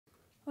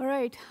All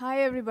right,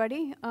 hi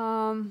everybody.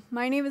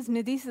 My name is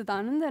Nidhi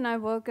Sadanand and I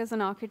work as an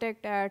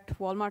architect at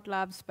Walmart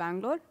Labs,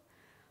 Bangalore.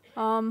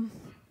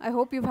 I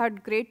hope you've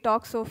had great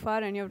talks so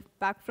far and you're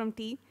back from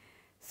tea.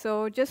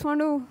 So just want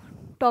to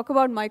talk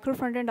about micro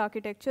front-end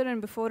architecture,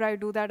 and before I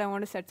do that, I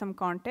want to set some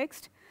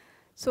context.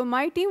 So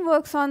my team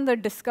works on the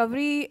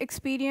discovery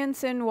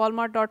experience in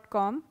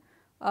Walmart.com,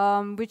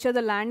 which are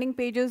the landing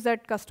pages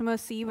that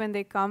customers see when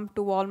they come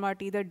to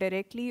Walmart either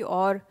directly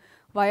or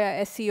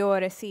via SEO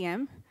or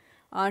SEM.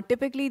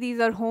 Typically, these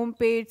are home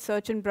page,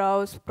 search and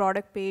browse,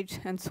 product page,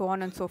 and so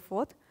on and so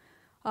forth.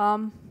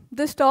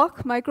 This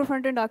talk, micro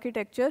front-end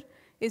architecture,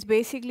 is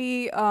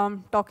basically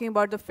talking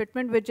about the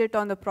fitment widget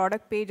on the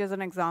product page as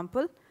an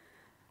example.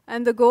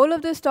 And the goal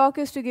of this talk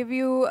is to give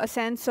you a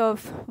sense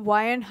of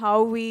why and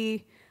how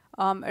we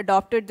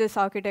adopted this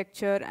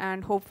architecture,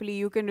 and hopefully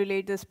you can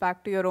relate this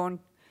back to your own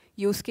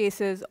use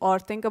cases or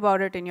think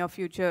about it in your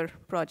future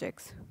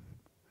projects.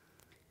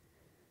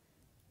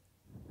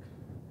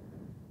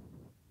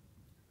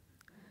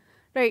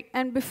 Right,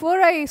 and before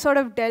I sort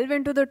of delve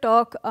into the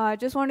talk, I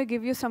just want to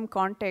give you some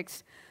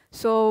context.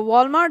 So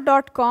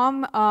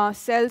Walmart.com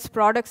sells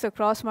products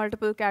across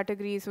multiple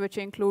categories, which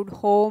include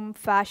home,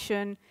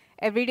 fashion,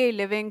 everyday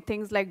living,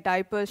 things like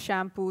diapers,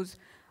 shampoos,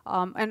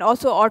 and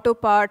also auto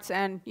parts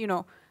and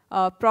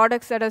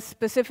products that are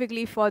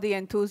specifically for the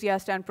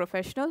enthusiast and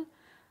professional.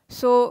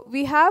 So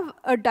we have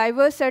a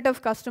diverse set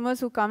of customers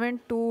who come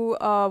into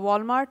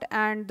Walmart,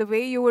 and the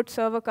way you would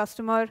serve a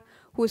customer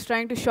who's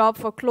trying to shop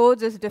for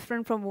clothes is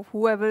different from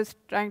whoever is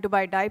trying to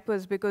buy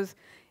diapers, because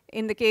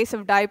in the case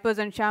of diapers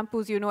and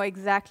shampoos, you know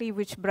exactly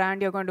which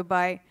brand you're going to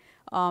buy,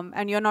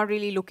 and you're not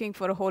really looking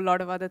for a whole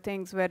lot of other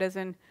things. Whereas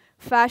in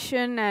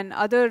fashion and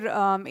other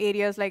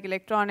areas like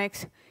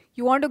electronics,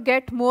 you want to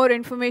get more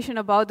information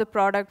about the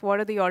product,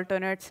 what are the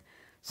alternates.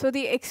 So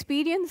the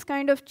experience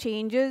kind of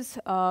changes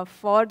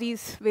for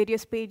these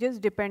various pages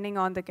depending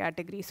on the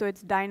category. So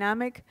it's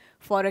dynamic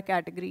for a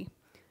category.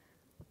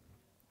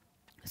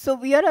 So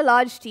we are a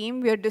large team.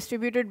 We are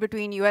distributed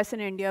between US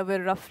and India.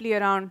 We're roughly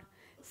around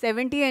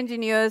 70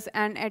 engineers,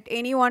 and at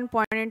any one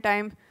point in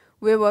time,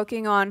 we're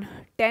working on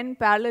 10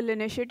 parallel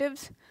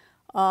initiatives,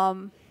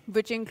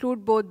 which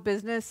include both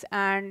business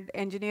and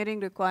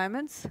engineering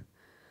requirements.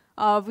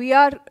 We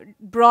are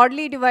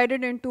broadly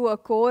divided into a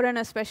core and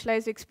a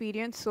specialized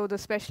experience. So the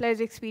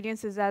specialized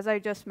experience is, as I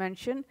just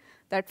mentioned,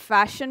 that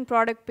fashion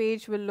product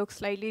page will look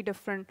slightly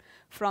different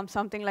from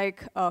something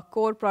like a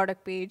core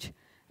product page.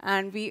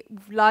 And we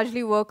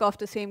largely work off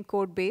the same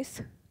code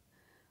base.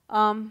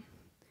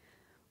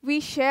 We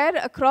share,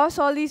 across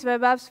all these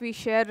web apps, we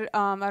share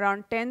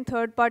around 10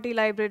 third-party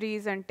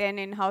libraries and 10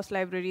 in-house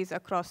libraries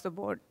across the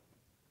board.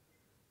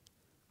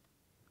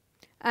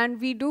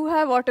 And we do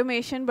have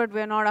automation, but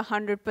we're not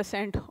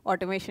 100%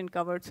 automation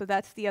covered, so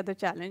that's the other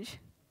challenge.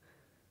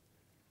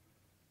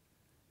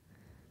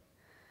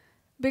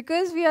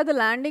 Because we are the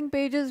landing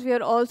pages, we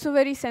are also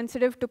very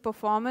sensitive to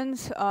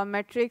performance.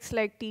 Metrics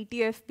like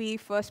TTFP,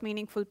 first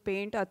meaningful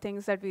paint, are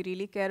things that we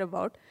really care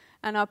about.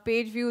 And our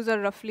page views are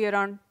roughly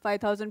around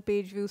 5,000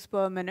 page views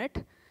per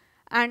minute.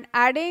 And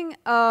adding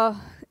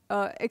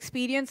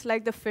experience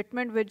like the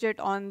fitment widget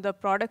on the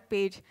product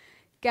page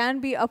can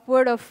be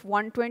upward of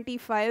 120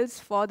 files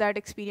for that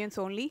experience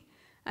only.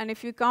 And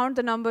if you count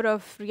the number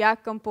of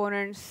React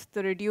components,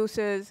 the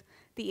reducers,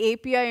 the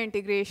API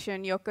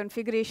integration, your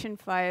configuration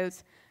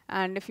files,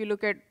 and if you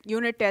look at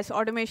unit tests,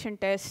 automation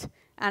tests,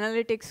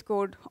 analytics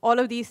code, all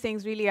of these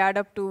things really add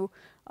up to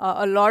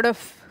a lot of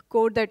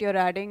code that you're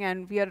adding,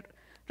 and we are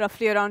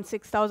roughly around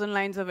 6,000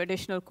 lines of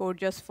additional code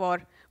just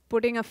for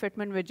putting a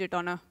fitment widget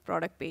on a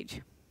product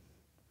page.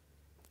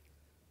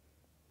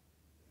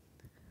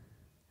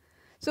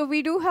 So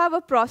we do have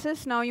a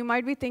process. Now you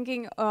might be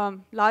thinking,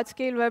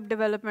 large-scale web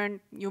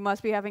development, you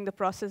must be having the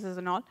processes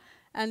and all.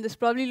 And this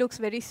probably looks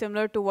very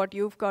similar to what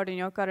you've got in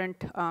your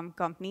current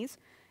companies,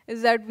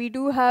 is that we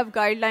do have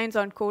guidelines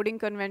on coding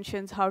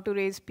conventions, how to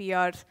raise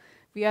PRs.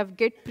 We have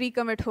Git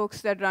pre-commit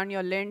hooks that run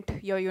your lint,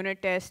 your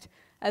unit test,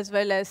 as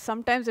well as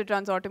sometimes it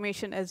runs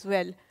automation as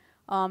well.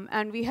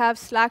 And we have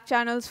Slack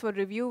channels for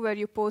review where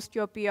you post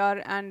your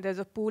PR, and there's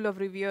a pool of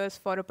reviewers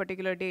for a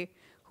particular day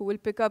who will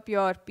pick up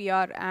your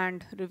PR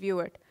and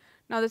review it.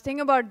 Now, the thing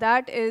about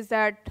that is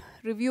that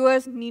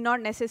reviewers need not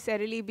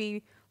necessarily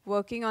be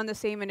working on the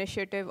same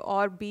initiative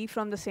or be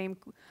from the same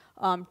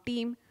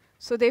team.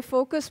 So they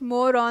focus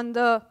more on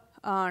the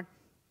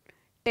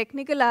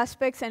technical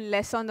aspects and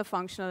less on the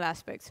functional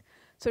aspects.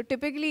 So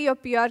typically, your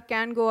PR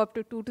can go up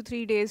to 2 to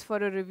 3 days for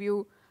a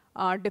review,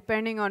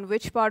 depending on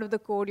which part of the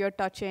code you're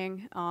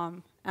touching,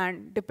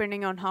 and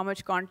depending on how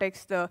much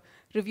context the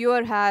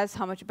reviewer has,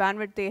 how much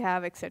bandwidth they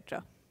have,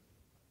 etc.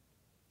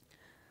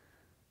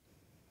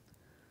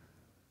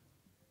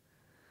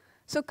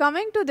 So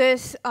coming to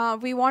this,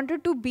 we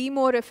wanted to be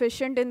more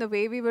efficient in the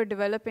way we were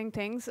developing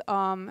things.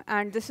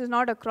 And this is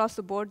not across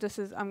the board.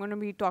 I'm going to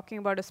be talking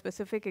about a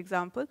specific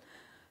example.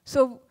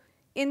 So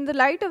in the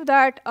light of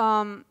that,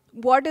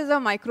 what is a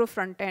micro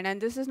front end?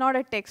 And this is not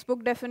a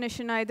textbook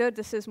definition either.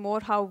 This is more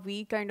how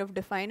we kind of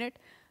define it,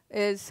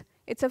 is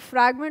It's a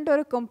fragment or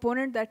a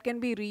component that can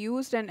be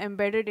reused and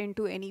embedded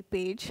into any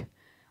page.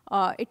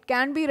 It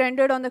can be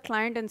rendered on the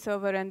client and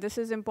server, and this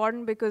is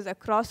important because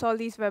across all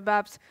these web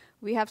apps,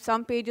 we have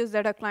some pages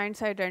that are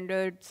client-side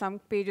rendered, some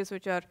pages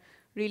which are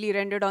really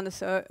rendered on the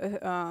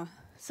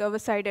server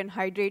side and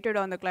hydrated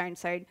on the client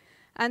side.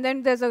 And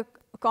then there's a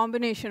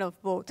combination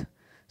of both.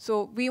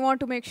 So we want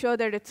to make sure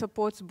that it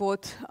supports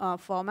both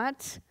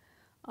formats.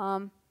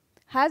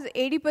 Has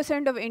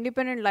 80% of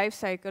independent life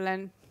cycle,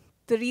 and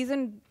the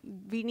reason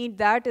we need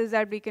that is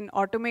that we can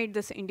automate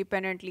this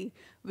independently.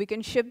 We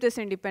can ship this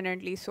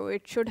independently, so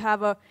it should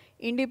have a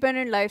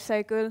independent life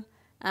cycle,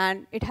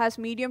 and it has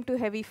medium to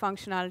heavy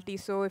functionality.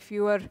 So if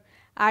you are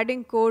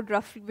adding code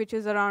roughly, which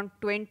is around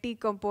 20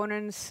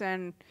 components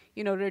and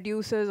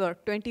reducers or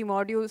 20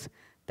 modules,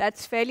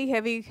 that's fairly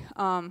heavy.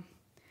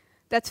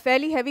 That's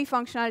fairly heavy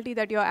functionality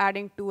that you're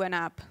adding to an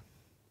app.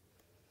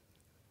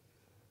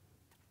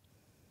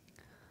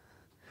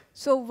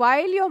 So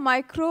while your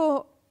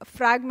micro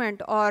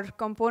fragment or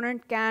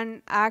component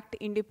can act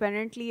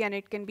independently and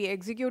it can be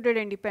executed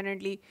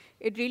independently,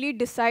 it really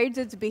decides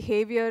its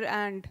behavior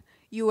and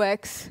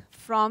UX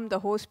from the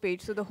host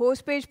page. So the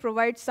host page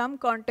provides some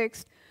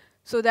context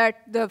so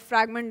that the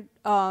fragment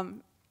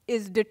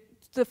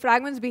the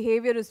fragment's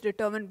behavior is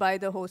determined by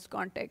the host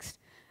context.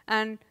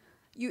 And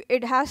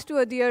it has to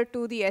adhere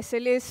to the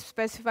SLAs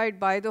specified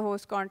by the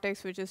host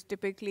context, which is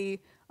typically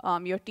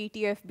your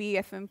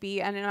TTFB,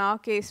 FMP, and in our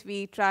case,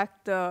 we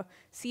track the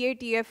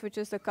CATF, which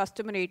is the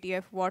customer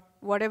ATF,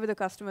 whatever the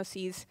customer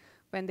sees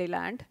when they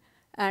land.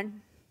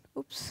 And,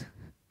 oops,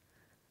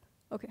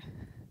 OK.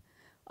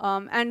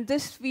 And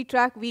this we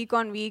track week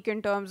on week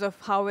in terms of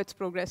how it's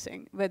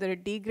progressing, whether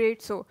it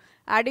degrades. So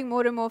adding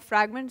more and more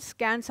fragments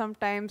can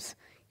sometimes,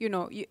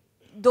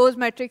 those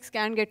metrics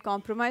can get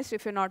compromised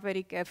if you're not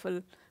very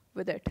careful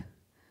with it.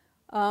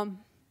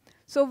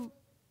 So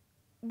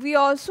we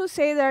also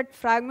say that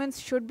fragments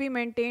should be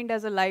maintained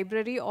as a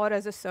library or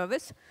as a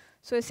service.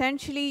 So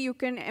essentially, you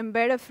can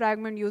embed a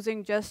fragment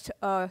using just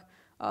a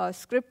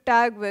script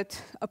tag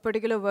with a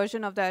particular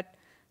version of that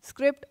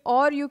script,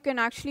 or you can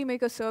actually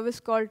make a service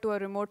call to a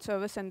remote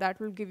service, and that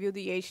will give you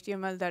the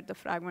HTML that the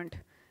fragment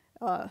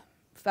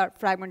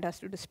has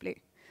to display.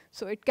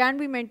 So it can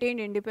be maintained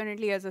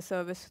independently as a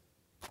service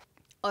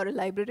or a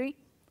library.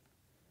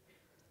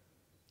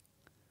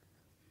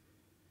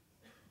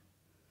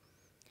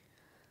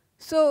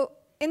 So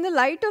in the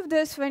light of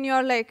this, when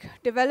you're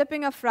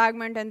developing a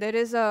fragment and there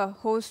is a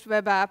host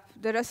web app,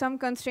 there are some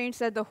constraints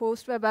that the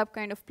host web app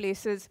kind of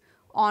places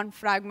on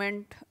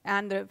fragment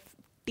and the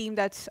team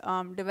that's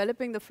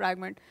developing the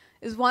fragment,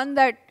 is one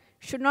that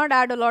should not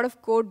add a lot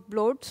of code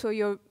bloat.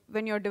 So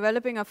when you're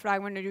developing a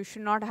fragment, you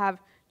should not have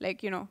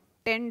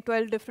 10,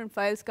 12 different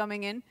files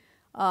coming in.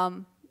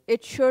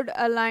 It should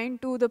align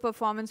to the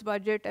performance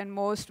budget, and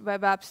most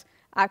web apps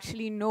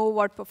actually know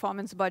what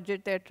performance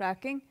budget they're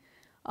tracking.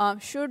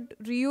 Should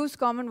reuse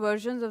common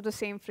versions of the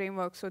same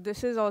framework. So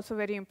this is also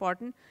very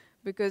important,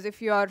 because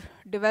if you are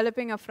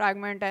developing a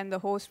fragment and the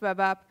host web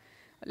app,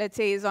 let's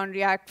say, is on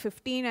React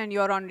 15 and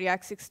you're on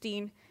React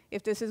 16,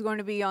 if this is going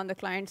to be on the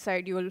client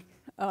side, you will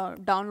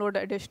download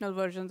additional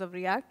versions of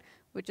React,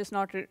 which is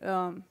not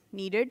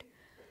needed.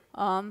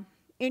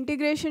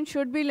 Integration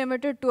should be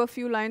limited to a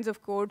few lines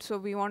of code, so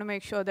we want to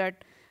make sure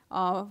that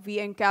we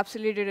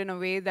encapsulate it in a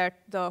way that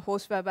the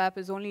host web app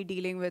is only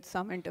dealing with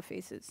some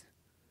interfaces.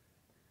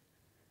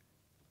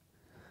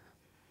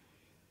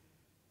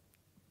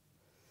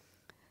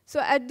 So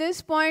at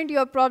this point,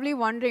 you're probably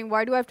wondering,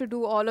 why do I have to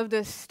do all of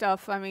this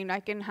stuff? I mean, I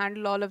can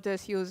handle all of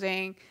this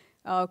using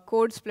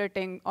code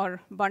splitting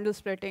or bundle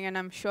splitting, and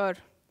I'm sure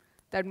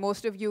that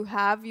most of you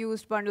have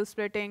used bundle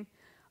splitting.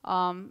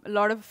 A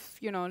lot of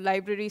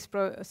libraries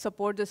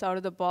support this out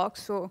of the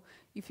box. So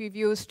if you've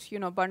used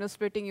bundle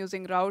splitting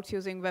using routes,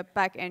 using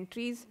Webpack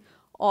entries,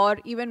 or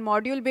even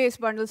module-based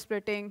bundle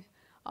splitting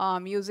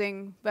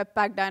using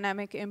Webpack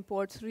dynamic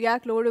imports,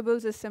 React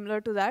loadables is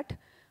similar to that.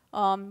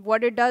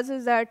 What it does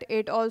is that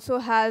it also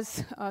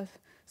has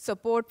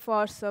support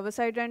for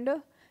server-side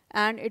render,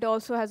 and it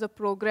also has a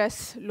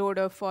progress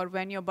loader for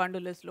when your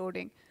bundle is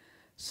loading.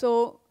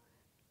 So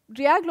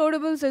React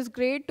loadables is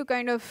great to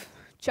kind of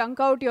chunk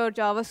out your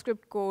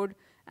JavaScript code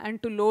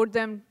and to load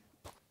them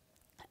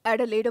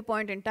at a later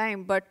point in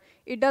time, but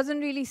it doesn't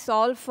really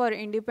solve for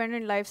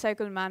independent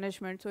lifecycle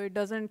management. So it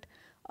doesn't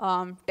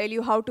tell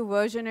you how to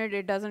version it.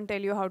 It doesn't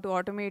tell you how to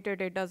automate it.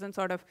 It doesn't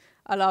sort of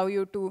allow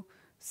you to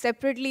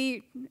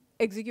separately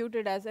execute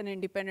it as an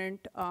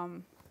independent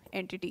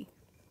entity.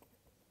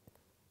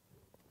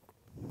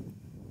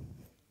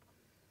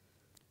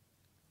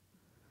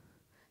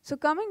 So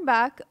coming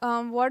back,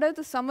 what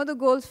are some of the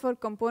goals for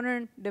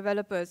component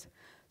developers?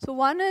 So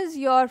one is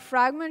your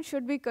fragment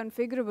should be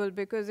configurable,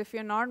 because if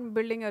you're not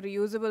building a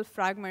reusable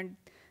fragment,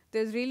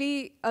 there's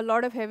really a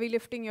lot of heavy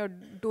lifting you're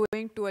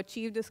doing to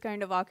achieve this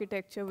kind of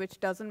architecture, which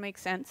doesn't make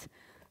sense.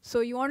 So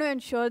you want to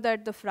ensure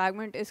that the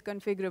fragment is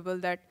configurable,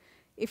 that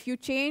if you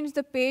change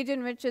the page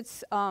in which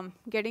it's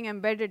getting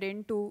embedded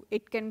into,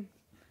 it can,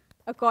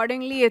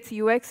 accordingly, its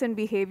UX and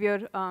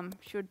behavior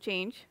should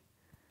change.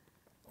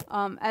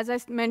 As I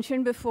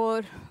mentioned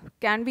before,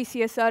 can be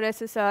CSR,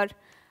 SSR,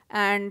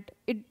 and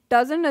it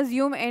doesn't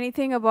assume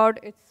anything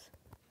about its,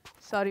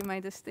 sorry,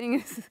 this thing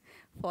is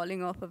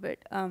falling off a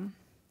bit.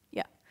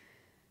 Yeah.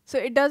 So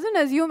it doesn't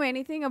assume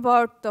anything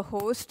about the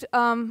host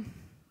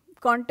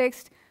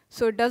context,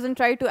 so it doesn't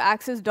try to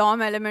access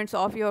DOM elements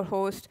of your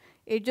host.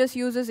 It just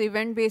uses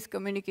event-based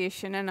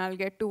communication, and I'll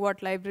get to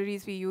what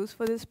libraries we use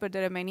for this, but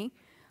there are many.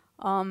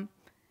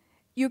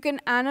 You can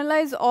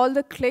analyze all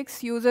the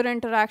clicks, user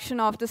interaction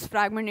of this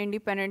fragment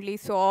independently,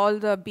 so all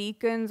the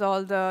beacons,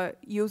 all the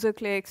user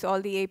clicks, all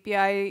the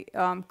API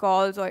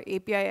calls or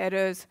API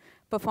errors,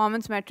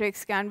 performance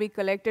metrics can be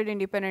collected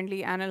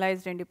independently,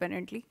 analyzed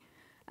independently.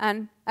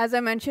 And as I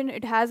mentioned,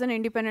 it has an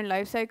independent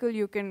lifecycle.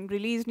 You can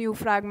release new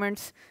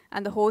fragments,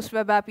 and the host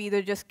web app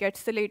either just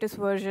gets the latest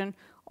version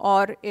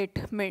or it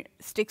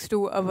sticks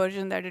to a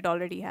version that it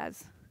already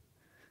has.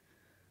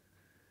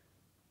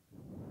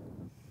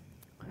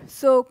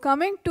 So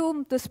coming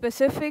to the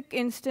specific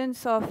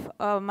instance of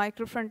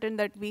micro frontend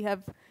that we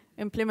have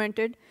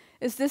implemented,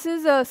 this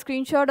is a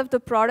screenshot of the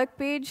product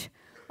page.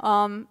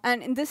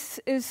 And this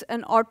is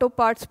an auto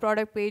parts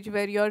product page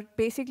where you're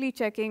basically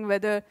checking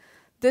whether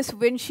this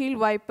windshield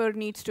wiper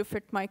needs to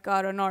fit my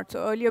car or not. So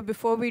earlier,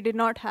 before we did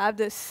not have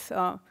this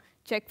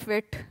check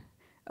fit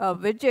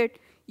widget,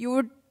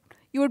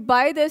 you would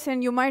buy this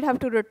and you might have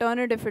to return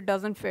it if it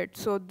doesn't fit.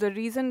 So the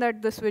reason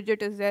that this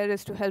widget is there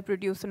is to help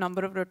reduce the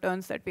number of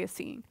returns that we are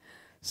seeing.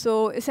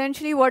 So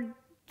essentially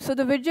so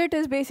the widget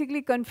is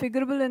basically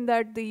configurable in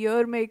that the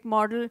year, make,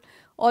 model,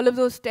 all of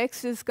those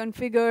text is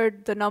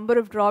configured, the number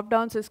of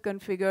dropdowns is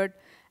configured,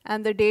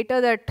 and the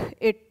data that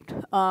it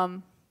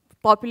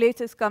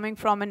populates is coming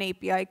from an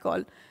API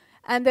call.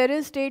 And there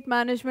is state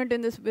management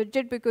in this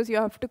widget because you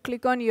have to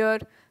click on year,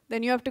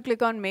 then you have to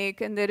click on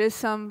make, and there is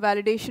some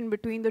validation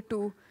between the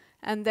two,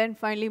 and then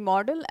finally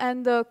model.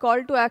 And the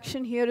call to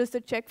action here is the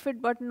check fit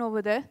button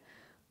over there.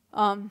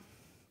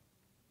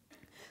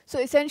 So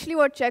essentially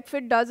what check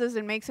fit does is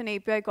it makes an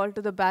API call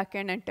to the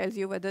backend and tells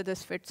you whether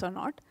this fits or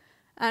not.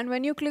 And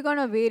when you click on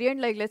a variant,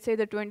 like let's say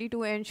the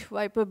 22-inch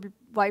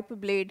wiper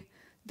blade,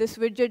 this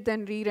widget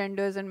then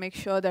re-renders and makes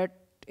sure that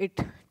it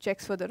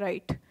checks for the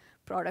right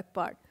product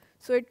part.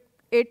 So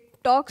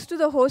it talks to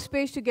the host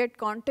page to get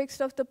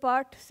context of the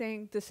part,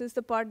 saying this is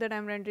the part that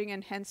I'm rendering,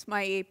 and hence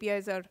my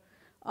APIs are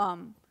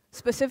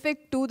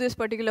specific to this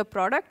particular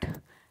product.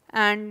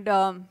 And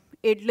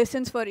it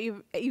listens for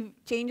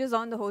changes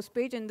on the host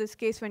page. In this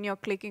case, when you're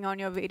clicking on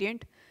your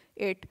variant,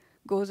 it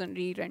goes and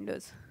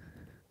re-renders.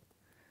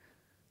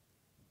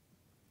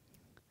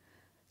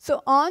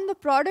 So on the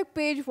product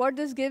page, what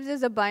this gives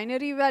is a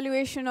binary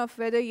evaluation of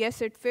whether yes,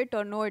 it fit,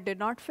 or no, it did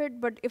not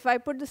fit. But if I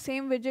put the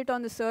same widget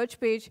on the search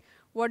page,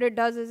 what it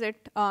does is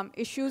it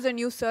issues a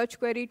new search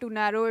query to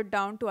narrow it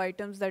down to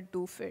items that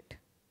do fit.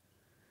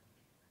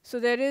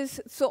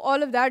 So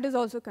all of that is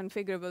also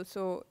configurable.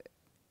 So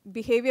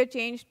behavior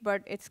changed,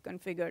 but it's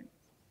configured.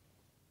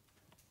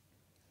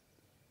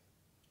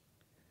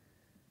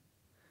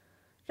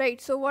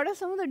 Right, so what are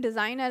some of the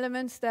design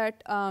elements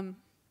that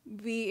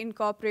we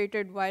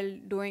incorporated while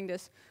doing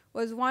this?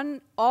 Was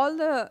one, all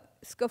the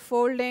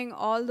scaffolding,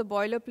 all the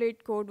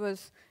boilerplate code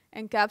was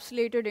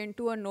encapsulated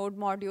into a node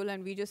module,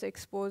 and we just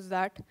exposed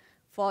that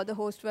for the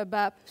host web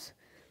apps.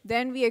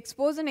 Then we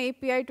expose an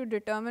API to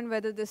determine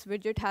whether this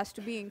widget has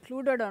to be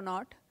included or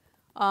not.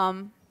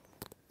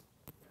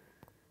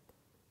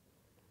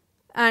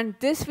 And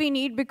this we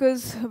need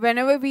because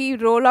whenever we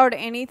roll out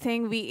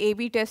anything, we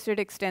A/B test it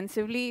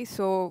extensively.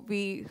 So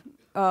we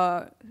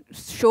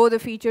show the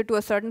feature to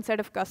a certain set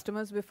of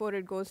customers before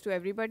it goes to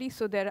everybody.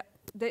 So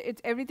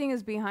everything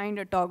is behind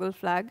a toggle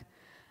flag.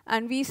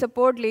 And we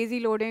support lazy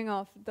loading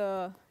of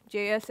the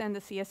JS and the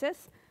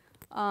CSS.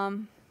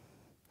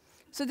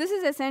 So this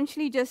is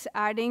essentially just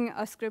adding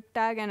a script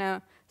tag and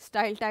a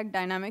style tag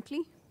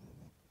dynamically.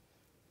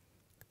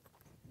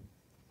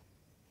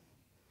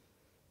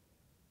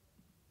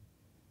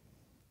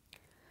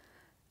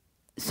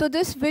 So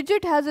this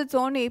widget has its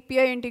own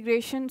API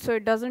integration, so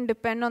it doesn't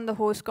depend on the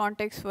host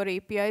context for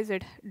APIs.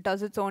 It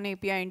does its own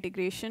API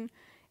integration.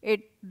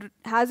 It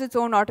has its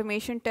own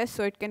automation test,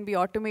 so it can be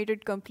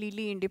automated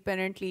completely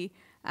independently,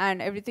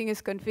 and everything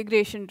is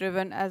configuration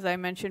driven, as I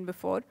mentioned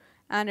before.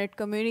 And it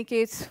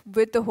communicates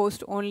with the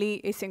host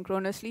only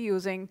asynchronously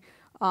using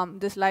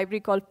this library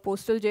called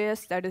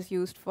Postal.js that is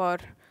used for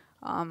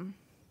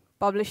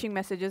publishing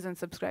messages and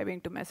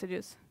subscribing to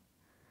messages.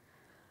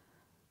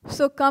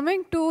 So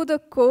coming to the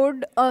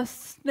code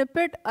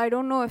snippet, I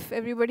don't know if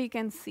everybody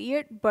can see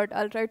it, but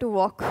I'll try to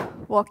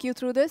walk you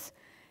through this.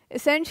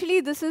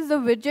 Essentially, this is the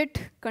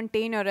widget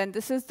container, and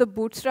this is the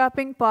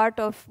bootstrapping part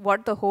of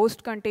what the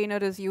host container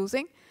is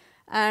using.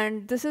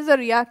 And this is a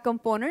React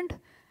component.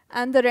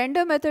 And the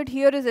render method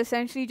here is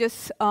essentially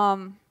just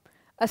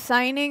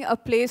assigning a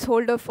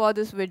placeholder for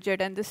this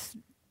widget. And this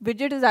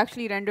widget is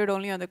actually rendered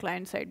only on the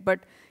client side, but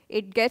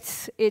it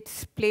gets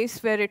its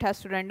place where it has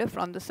to render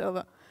from the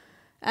server.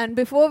 And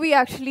before we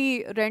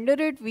actually render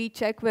it, we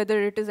check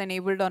whether it is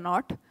enabled or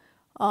not.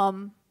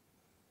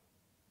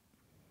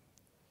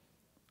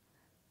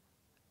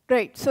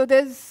 Right, so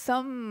there's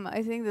some,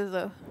 I think there's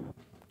a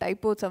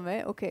typo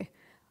somewhere, okay.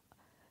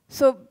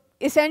 So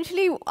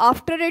essentially,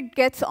 after it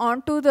gets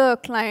onto the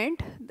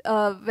client,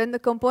 when the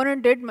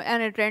component did,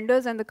 and it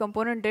renders and the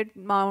component did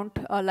mount,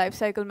 a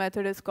lifecycle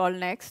method is called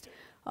next.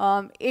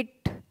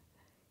 It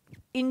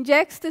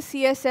injects the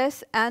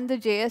CSS and the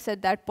JS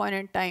at that point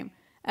in time.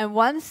 And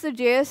once the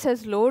JS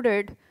has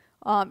loaded,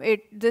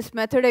 this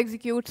method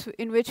executes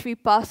in which we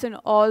pass in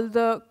all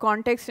the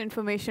context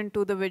information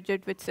to the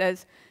widget, which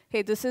says,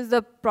 hey, this is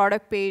the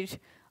product page,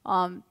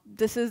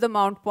 this is the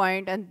mount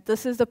point, and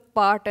this is the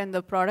part and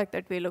the product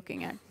that we're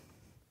looking at.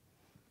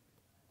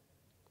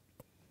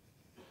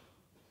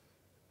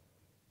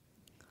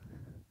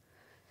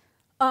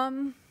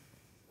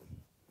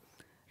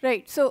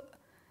 Right, so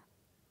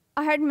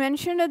I had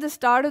mentioned at the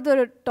start of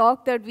the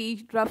talk that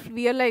we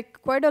are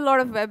like quite a lot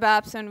of web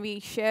apps, and we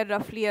share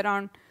roughly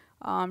around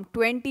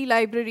 20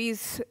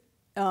 libraries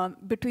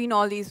between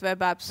all these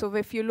web apps. So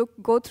if you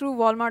go through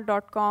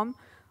walmart.com,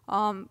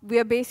 we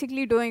are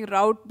basically doing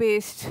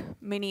route-based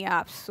mini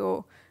apps.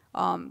 So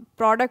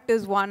product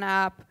is one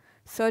app,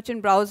 search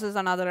and browse is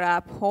another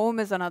app, home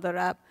is another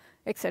app,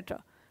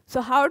 etc. So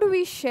how do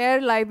we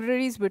share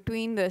libraries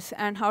between this,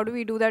 and how do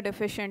we do that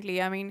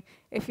efficiently? I mean,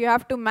 if you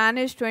have to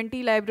manage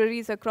 20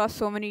 libraries across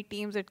so many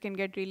teams, it can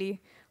get really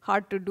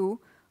hard to do.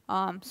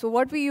 So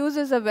what we use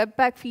is a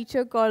Webpack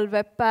feature called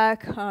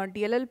Webpack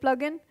DLL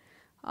plugin.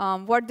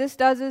 What this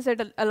does is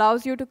it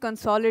allows you to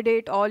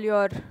consolidate all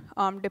your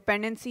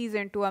dependencies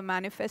into a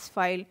manifest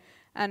file,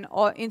 and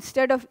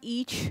instead of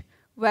each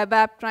web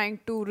app trying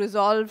to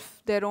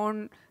resolve their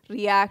own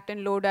React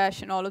and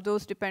Lodash and all of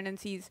those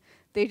dependencies,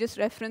 they just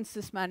reference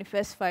this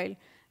manifest file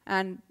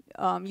and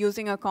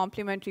using a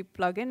complementary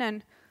plugin,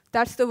 and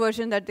that's the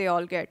version that they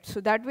all get.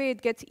 So that way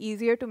it gets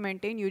easier to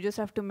maintain. You just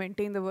have to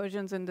maintain the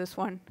versions in this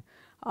one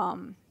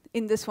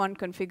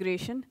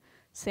configuration,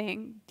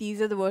 saying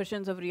these are the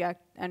versions of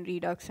React and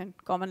Redux and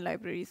common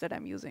libraries that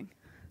I'm using.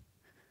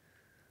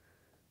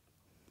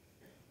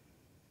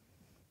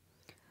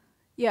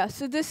 Yeah,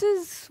 so this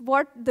is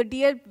what the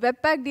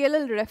Webpack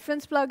DLL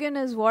reference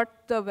plugin is,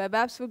 what the web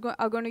apps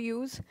are going to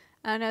use.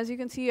 And as you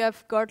can see,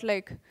 I've got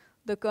like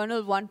the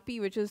kernel 1p,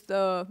 which is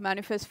the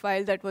manifest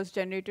file that was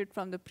generated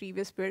from the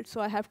previous build. So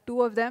I have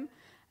 2 of them,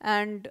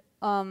 and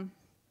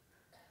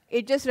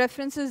it just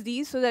references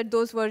these so that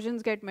those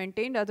versions get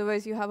maintained.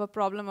 Otherwise, you have a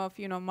problem of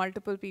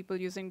multiple people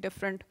using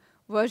different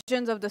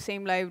versions of the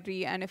same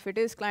library. And if it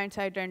is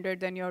client-side rendered,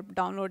 then you're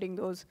downloading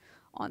those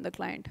on the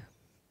client.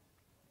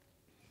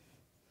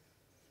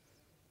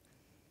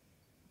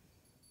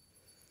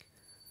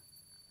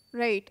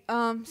 Right,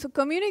 so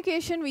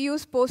communication, we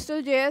use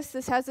Postal.js.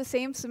 This has the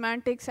same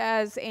semantics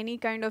as any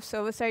kind of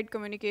server-side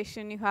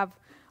communication. You have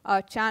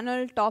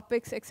channel,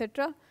 topics,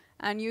 etc.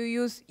 And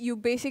you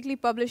basically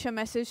publish a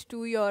message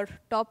to your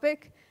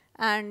topic,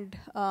 and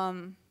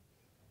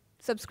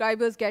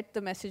subscribers get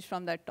the message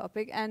from that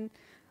topic. And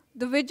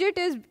the widget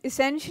is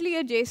essentially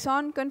a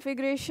JSON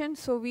configuration.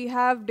 So we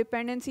have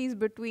dependencies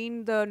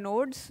between the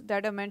nodes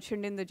that are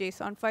mentioned in the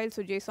JSON file.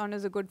 So JSON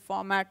is a good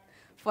format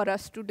for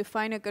us to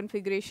define a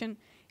configuration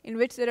in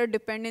which there are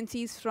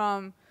dependencies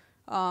from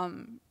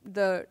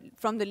the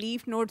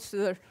leaf nodes to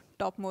the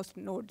topmost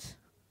nodes.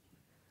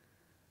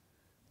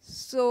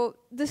 So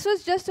this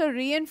was just a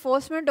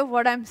reinforcement of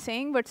what I'm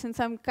saying, but since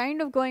I'm kind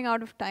of going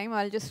out of time,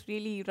 I'll just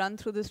really run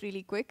through this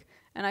really quick.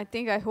 And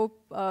I hope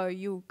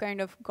you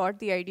kind of got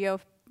the idea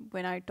of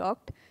when I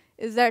talked,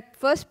 is that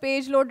first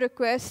page load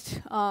request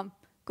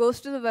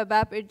goes to the web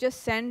app. It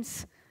just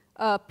sends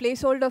a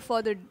placeholder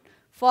for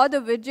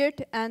the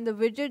widget, and the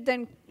widget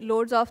then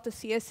loads off the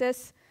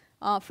CSS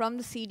from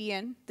the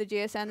CDN, the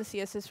JS and the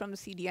CSS from the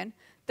CDN.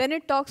 Then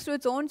it talks to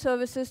its own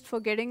services for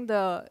getting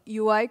the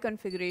UI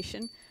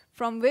configuration,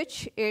 from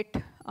which it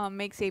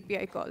makes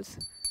API calls.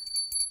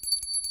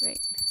 Right.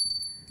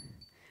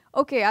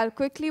 OK, I'll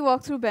quickly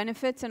walk through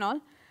benefits and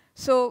all.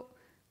 So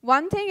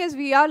one thing is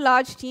we are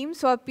large teams,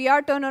 so our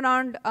PR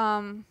turnaround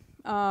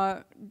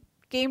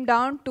came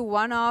down to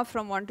 1 hour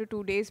from 1 to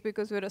 2 days,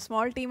 because we're a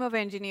small team of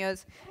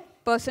engineers.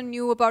 Person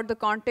knew about the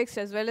context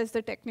as well as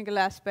the technical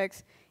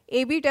aspects.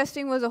 A/B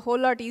testing was a whole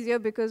lot easier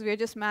because we're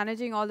just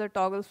managing all the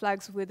toggle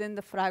flags within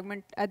the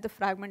fragment, at the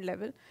fragment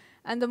level.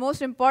 And the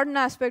most important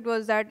aspect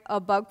was that a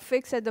bug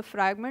fix at the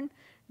fragment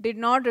did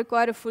not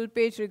require a full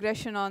page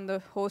regression on the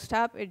host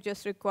app. It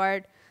just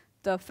required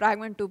the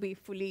fragment to be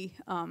fully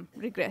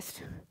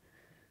regressed.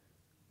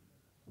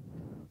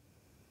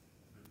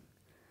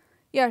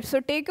 Yeah,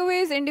 so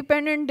takeaways: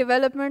 independent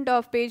development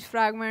of page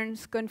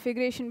fragments,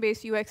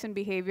 configuration-based UX and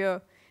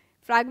behavior.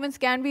 Fragments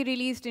can be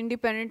released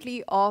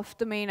independently of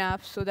the main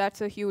app, so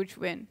that's a huge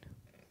win.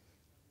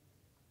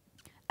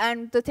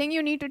 And the thing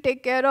you need to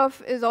take care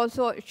of is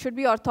also, it should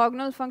be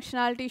orthogonal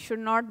functionality, should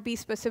not be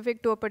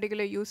specific to a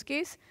particular use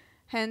case.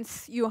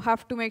 Hence, you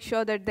have to make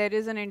sure that there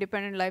is an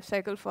independent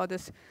lifecycle for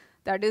this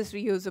that is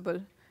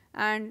reusable.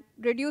 And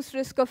reduce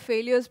risk of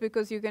failures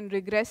because you can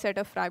regress at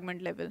a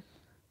fragment level.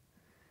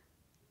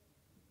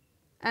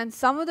 And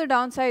some of the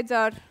downsides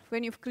are,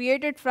 when you've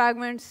created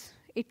fragments,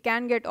 it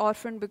can get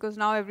orphaned because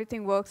now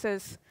everything works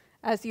as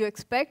as you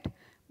expect.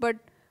 But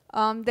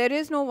there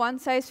is no one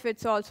size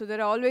fits all. So there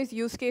are always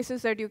use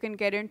cases that you can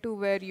get into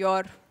where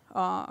your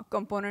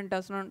component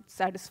does not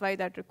satisfy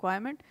that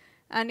requirement.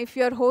 And if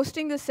you're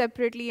hosting this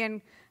separately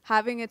and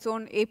having its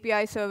own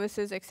API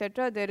services, et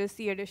cetera, there is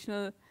the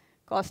additional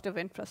cost of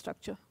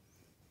infrastructure.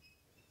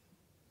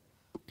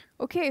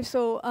 OK,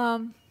 so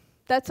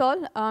that's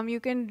all. You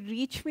can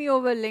reach me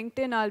over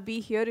LinkedIn. I'll be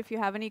here if you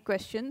have any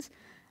questions.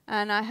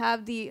 And I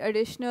have the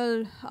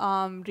additional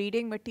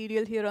reading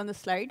material here on the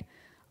slide.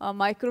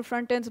 Micro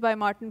Frontends by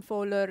Martin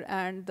Fowler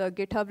and the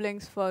GitHub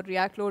links for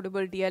React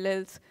loadable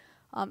DLLs,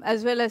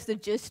 as well as the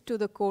gist to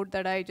the code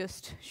that I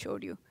just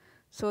showed you.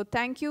 So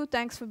thank you.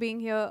 Thanks for being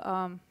here.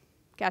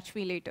 Catch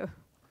me later.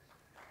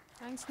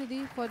 Thanks,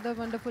 Nidhi, for the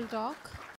wonderful talk.